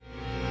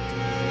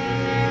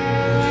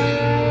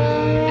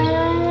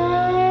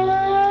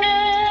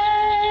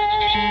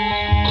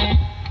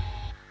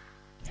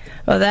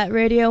Well, that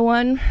Radio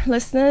 1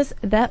 listeners,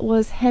 that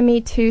was Hemi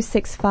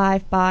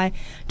 265 by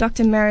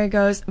Dr.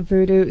 Marigo's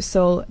Voodoo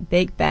Soul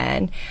Big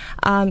Band.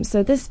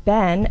 So this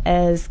band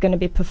is going to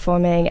be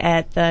performing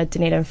at the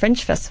Dunedin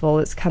Fringe Festival.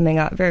 It's coming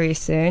up very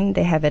soon.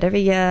 They have it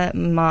every year,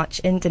 March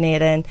in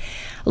Dunedin.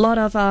 A lot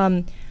of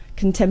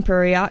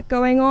contemporary art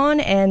going on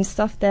and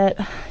stuff that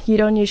you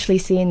don't usually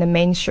see in the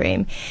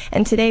mainstream.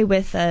 And today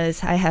with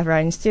us, I have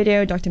right in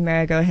studio Dr.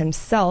 Marigo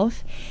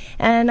himself,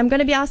 and I'm going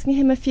to be asking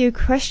him a few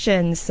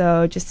questions.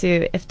 So just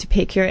to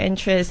pique your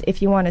interest,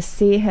 if you want to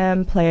see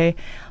him play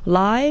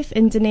live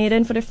in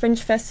Dunedin for the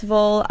Fringe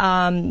Festival,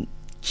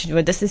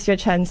 this is your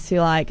chance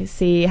to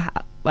see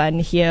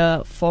and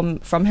hear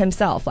from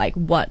himself,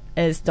 what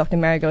is Dr.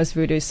 Marigo's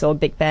Voodoo Soul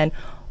Big Band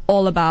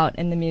all about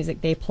in the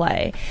music they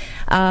play.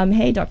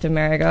 Hey, Dr.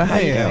 Marigo, how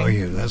are you doing? How are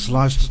you? That's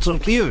nice to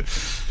talk to you.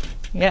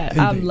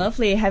 Yeah,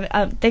 lovely.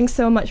 Thanks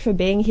so much for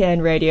being here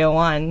in Radio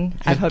 1.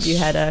 I hope you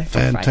had a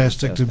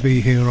fantastic to be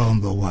here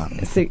on the One.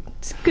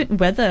 It's good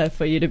weather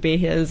for you to be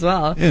here as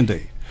well.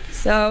 Indeed.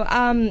 So,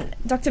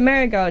 Dr.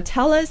 Marigo,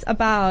 tell us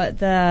about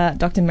the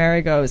Dr.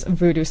 Marigo's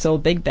Voodoo Soul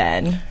Big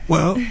Band.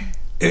 Well,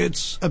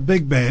 it's a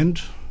big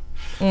band,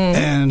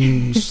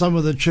 and some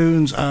of the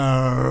tunes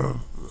are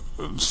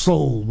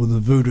soul with a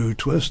voodoo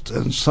twist,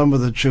 and some of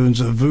the tunes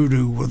are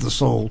voodoo with a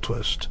soul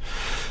twist.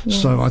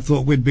 So I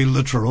thought we'd be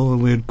literal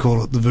and we'd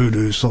call it the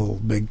Voodoo Soul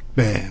Big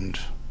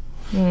Band.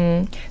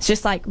 It's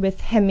just like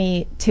with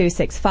Hemi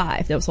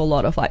 265, there was a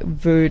lot of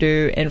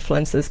voodoo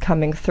influences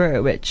coming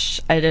through, which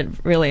I did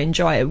really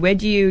enjoy. Where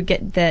do you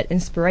get that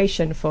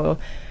inspiration for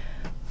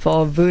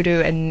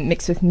voodoo and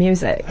mixed with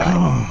music?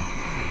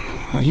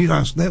 You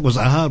asked, that was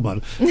a hard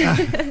one.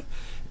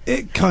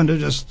 It kind of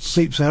just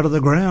seeps out of the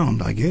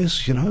ground, I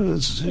guess.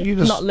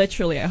 Not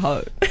literally, I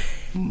hope.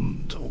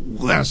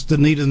 That's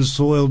Dunedin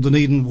soil,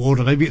 Dunedin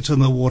water. Maybe it's in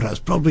the water. It's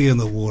probably in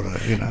the water,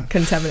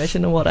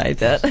 Contamination of water, I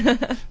bet.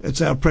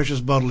 It's our precious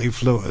bodily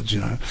fluids,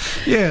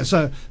 Yeah,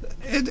 so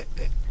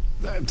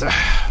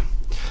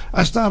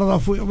I started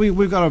off,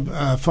 we've got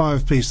a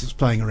five-piece that's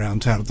playing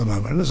around town at the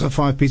moment. It's a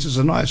five-piece. It's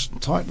a nice,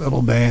 tight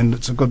little band.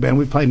 It's a good band.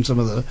 We've played in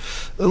a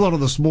lot of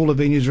the smaller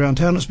venues around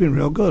town. It's been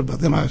real good, but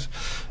then I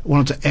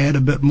wanted to add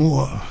a bit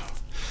more.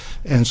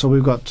 And so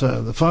we've got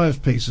the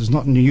five pieces,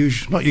 not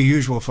your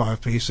usual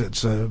five-piece.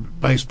 It's a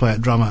bass player,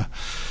 drummer,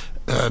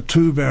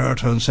 two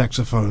baritone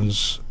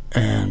saxophones,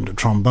 and a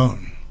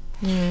trombone.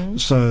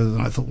 So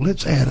then I thought,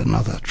 let's add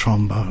another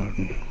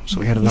trombone.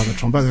 So we had another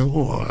trombone.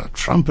 A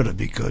trumpet would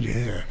be good,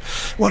 yeah.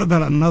 What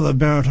about another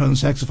baritone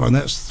saxophone?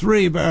 That's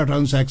three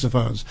baritone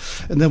saxophones.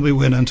 And then we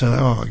went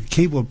into,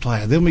 keyboard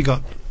player. Then we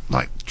got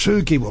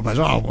two keyboard players.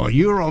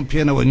 You're on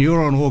piano and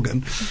you're on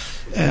organ.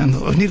 And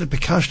I needed a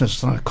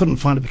percussionist, and I couldn't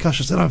find a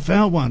percussionist. Then I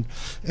found one,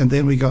 and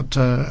then we got,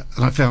 and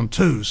I found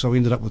two, so we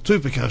ended up with two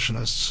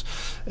percussionists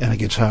and a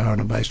guitar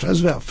and a bass player. It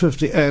was about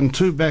 50, and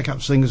two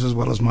backup singers as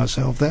well as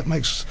myself. That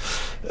makes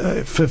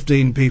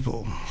 15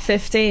 people.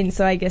 15,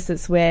 so I guess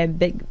it's where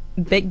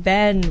big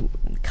band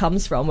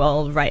comes from.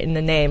 Well, right in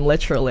the name,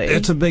 literally.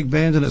 It's a big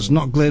band, and it's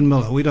not Glenn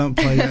Miller. We don't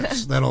play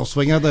that old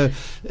swing. Other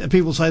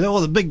people say,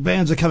 the big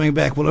bands are coming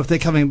back. Well, if they're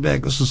coming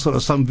back, this is sort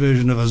of some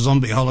version of a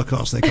zombie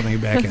holocaust they're coming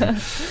back in.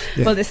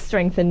 Yeah. Well, there's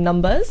strength in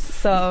numbers.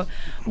 So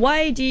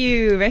why do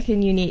you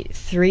reckon you need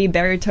three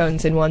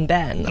baritones in one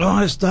band?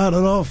 I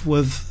started off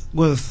with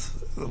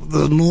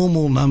the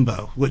normal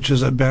number, which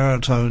is a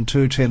baritone,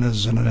 two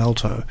tenors, and an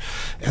alto.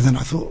 And then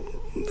I thought,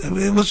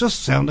 it was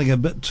just sounding a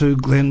bit too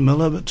Glenn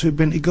Miller, a bit too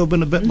Benny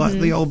Goodman, a bit like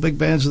the old big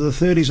bands of the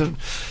 30s.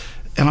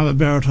 And I'm a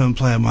baritone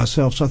player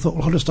myself, so I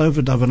thought, I'll just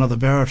overdub another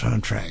baritone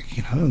track,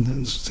 and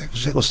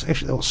it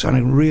was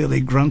sounding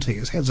really grunty.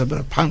 It has a bit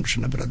of punch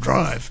and a bit of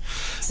drive.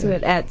 So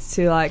it adds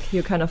to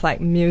your kind of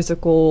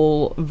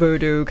musical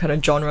voodoo kind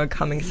of genre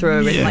coming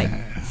through,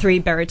 with three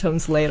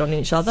baritones laid on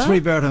each other. Three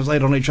baritones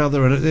laid on each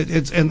other, and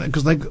it's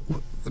because the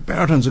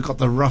baritones have got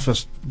the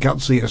roughest,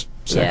 gutsiest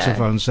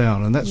saxophone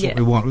sound, and that's what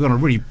we want. We're going to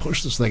really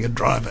push this thing and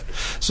drive it.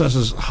 So this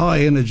is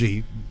high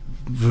energy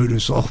voodoo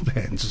soul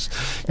bands.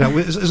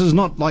 This is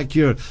not like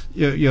your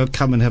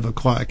come and have a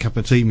quiet cup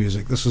of tea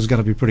music. This is going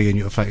to be pretty in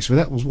your face. But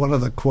that was one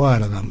of the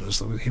quieter numbers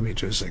that was Hemi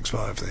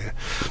 265 there.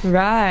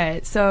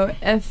 Right. So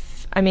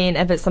if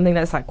it's something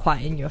that's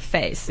quiet in your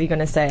face, you're going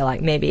to say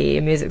maybe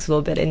music's a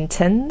little bit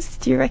intense,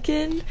 do you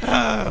reckon?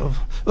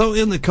 Well,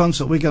 in the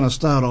concert we're going to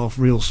start off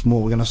real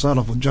small. We're going to start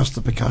off with just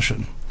the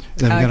percussion.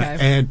 Then we're going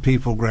to add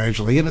people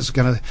gradually, and it's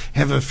going to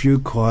have a few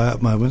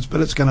quiet moments, but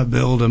it's going to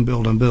build and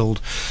build and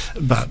build.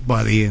 But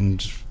by the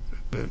end,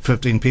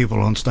 15 people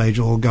on stage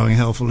all going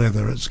hell for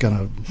leather. It's going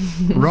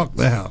to rock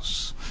the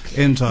house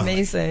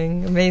entirely.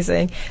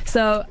 Amazing.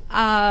 So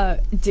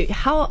how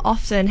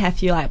often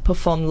have you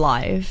performed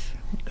live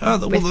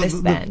with this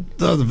band?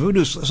 The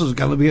Voodoo, this is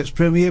going to be its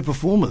premiere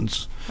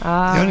performance.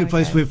 The only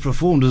place we've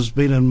performed has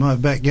been in my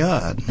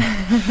backyard,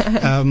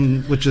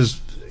 which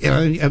is...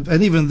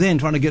 and even then,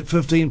 trying to get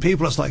 15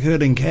 people, it's like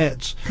herding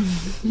cats.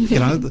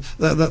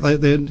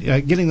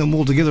 They're getting them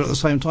all together at the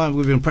same time.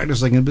 We've been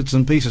practicing in bits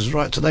and pieces.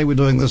 Right, today we're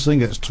doing the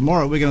singers.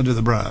 Tomorrow we're going to do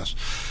the brass.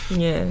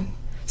 Yeah.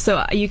 So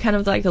are you kind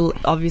of like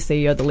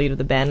obviously you're the lead of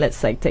the band.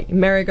 Let's like take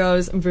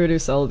Marigo's Voodoo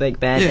Soul Big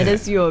Band. Yeah. It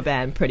is your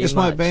band, pretty It's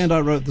much. my band.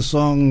 I wrote the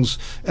songs,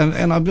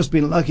 and I've just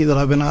been lucky that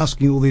I've been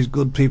asking all these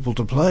good people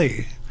to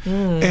play.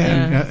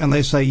 And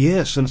they say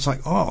yes, and it's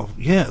like, oh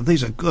yeah,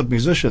 these are good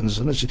musicians,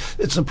 and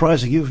it's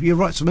surprising. You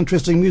write some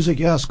interesting music,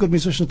 you ask good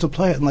musicians to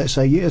play it, and they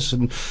say yes.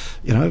 And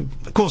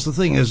of course, the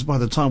thing is, by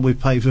the time we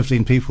pay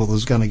 15 people,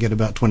 there's going to get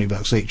about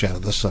 $20 each out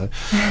of this, so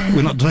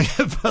we're not doing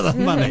it for the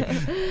money.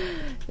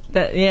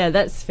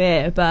 That's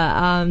fair.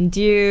 But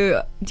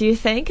do you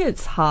think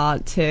it's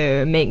hard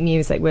to make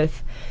music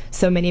with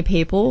so many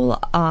people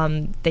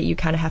that you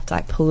kind of have to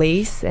like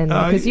police, and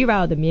because you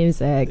write the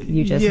music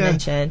you just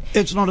mentioned?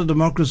 It's not a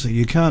democracy.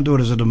 You can't do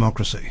it as a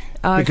democracy,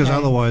 because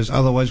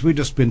otherwise we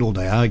just spend all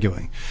day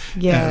arguing.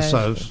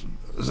 So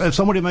if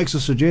somebody makes a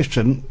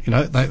suggestion,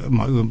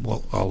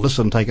 I'll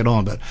listen, take it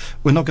on, but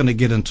we're not going to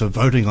get into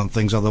voting on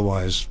things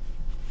otherwise.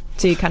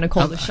 So you kind of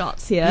call the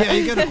shots here. Yeah,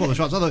 you got to call the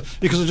shots,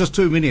 because there's just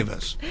too many of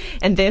us.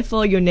 And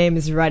therefore your name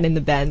is right in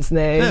the band's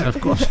name. Yeah, of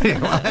course. Yeah,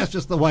 well, that's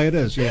just the way it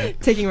is, yeah.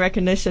 Taking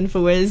recognition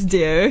for where it's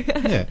due.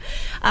 Yeah.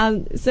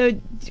 So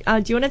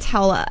do you want to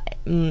tell,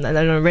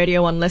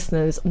 Radio 1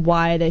 listeners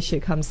why they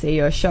should come see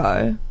your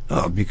show?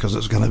 Oh, because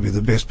it's going to be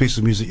the best piece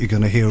of music you're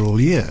going to hear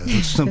all year.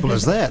 It's simple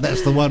as that.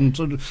 That's the one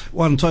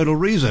total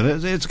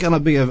reason. It's going to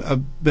be a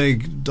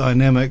big,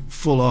 dynamic,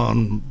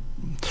 full-on...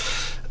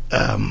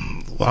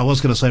 I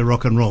was going to say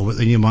rock and roll, but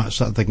then you might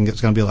start thinking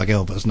it's going to be like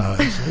Elvis. No,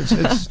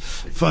 it's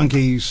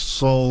funky,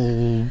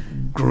 soul,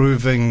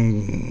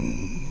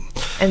 grooving.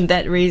 And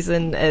that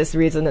reason is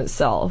reason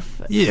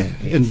itself. Yeah,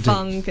 indeed.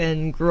 Funk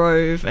and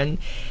groove. And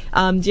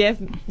do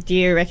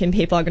you reckon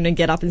people are going to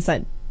get up and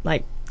start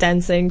like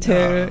dancing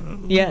to?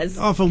 It's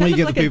often kind we of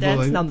get like the a people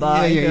dance number.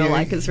 I feel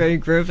like it's very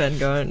grooving,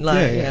 going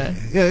like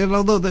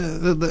Although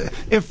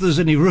if there's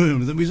any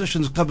room, the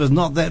Musicians Club is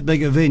not that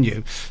big a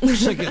venue.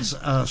 Tickets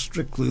are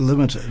strictly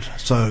limited,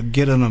 so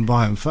get in and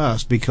buy them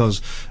fast,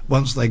 because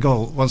once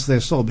they're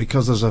sold,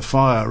 because there's a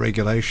fire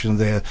regulation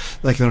there,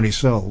 they can only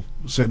sell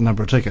a certain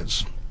number of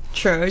tickets.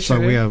 True. So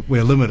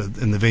we're limited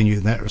in the venue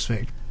in that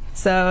respect.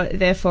 So,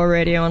 therefore,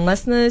 Radio 1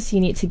 listeners, you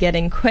need to get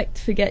in quick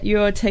to get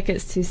your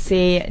tickets to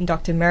see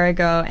Dr.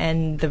 Marigo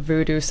and the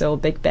Voodoo Soul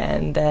Big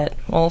Band, that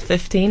all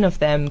 15 of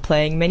them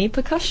playing many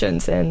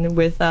percussions. And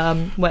with,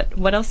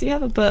 what else do you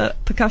have?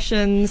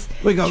 Percussions,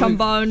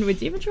 trombone. Do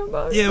you have a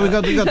trombone? Yeah, we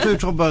got two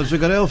trombones. We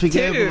got Elfie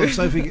Gamble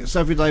and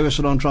Sophie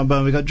Davison on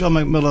trombone. We got John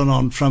McMillan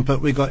on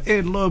trumpet. We got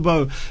Ed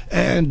Lobo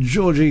and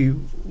Georgie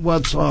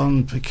Watts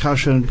on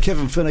percussion.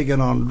 Kevin Finnegan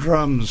on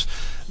drums.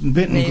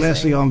 Benton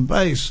Glassy on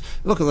bass.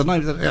 Look at the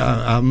name.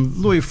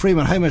 Louis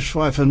Freeman, Hamish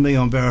Fife, and me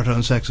on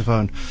baritone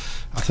saxophone.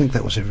 I think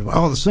that was everybody.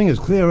 Oh, the singers,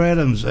 Claire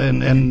Adams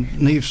and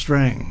Neve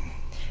Strang.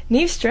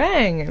 Neve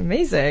Strang,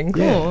 amazing,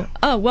 cool. Yeah.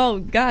 Oh, well,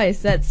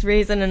 guys, that's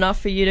reason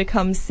enough for you to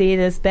come see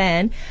this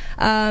band.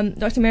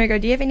 Dr. Marigo,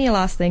 do you have any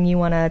last thing you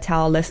want to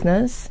tell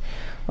listeners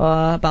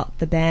about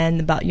the band,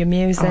 about your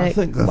music? I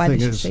think the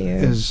thing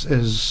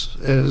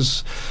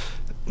is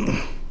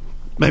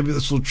maybe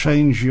this will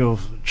change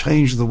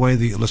the way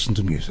that you listen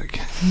to music.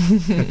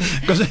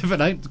 Because if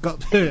it ain't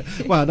got,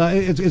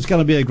 it's going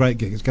to be a great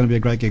gig. It's going to be a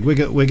great gig. We're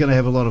going to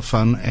have a lot of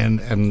fun, and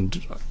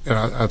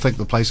I think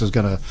the place is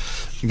going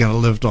to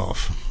lift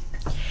off.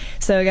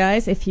 So,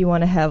 guys, if you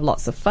want to have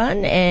lots of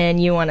fun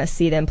and you want to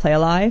see them play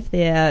live,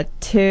 there are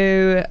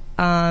two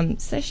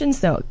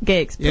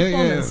gigs,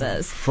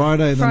 performances.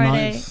 Friday the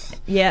 9th.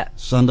 Yeah.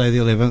 Sunday the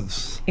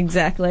 11th.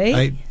 Exactly.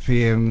 8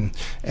 p.m.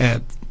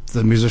 at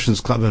the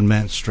Musicians Club in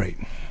Mann Street.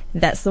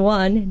 That's the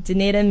one.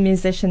 Dunedin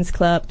Musicians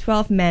Club,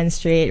 12 Mann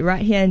Street,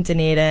 right here in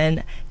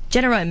Dunedin.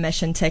 General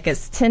admission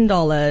tickets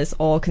 $10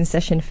 or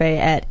concession fee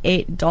at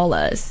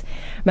 $8.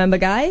 Remember,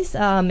 guys,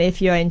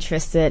 if you're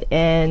interested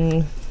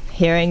in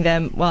hearing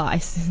them, well, I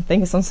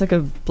think it sounds like a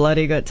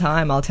bloody good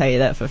time, I'll tell you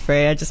that for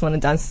free. I just want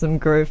to dance some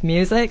groove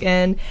music,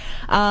 and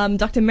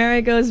Dr.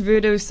 Marigo's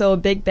Voodoo Soul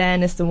Big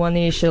Band is the one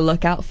that you should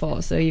look out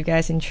for. So you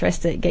guys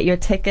interested, get your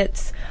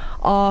tickets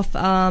off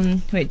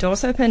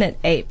doors open at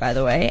 8, by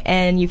the way,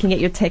 and you can get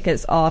your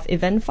tickets off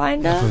Event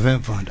Finder.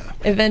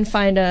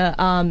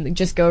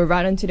 Just go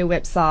right onto the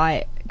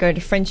website, go to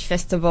Fringe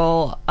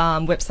Festival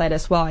website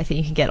as well. I think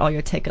you can get all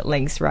your ticket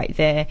links right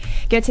there.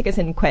 Get tickets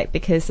in quick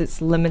because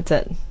it's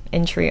limited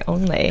entry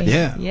only.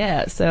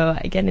 Yeah, so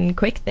get in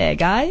quick there,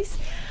 guys.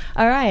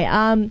 All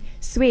right,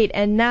 sweet.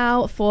 And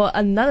now for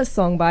another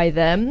song by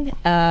them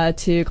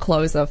to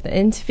close off the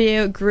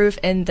interview, Groove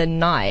in the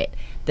Night.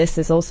 This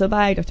is also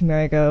by Dr.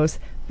 Marigo's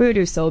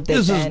Voodoo Soul Big Band.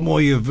 This is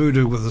more your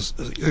voodoo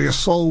your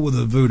soul with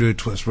a voodoo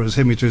twist, whereas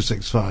Hemi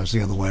 265 is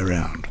the other way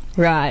around.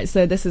 Right,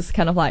 so this is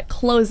kind of like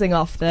closing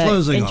off the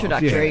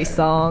introductory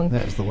song.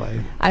 That's the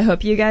way. I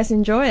hope you guys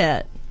enjoy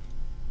it.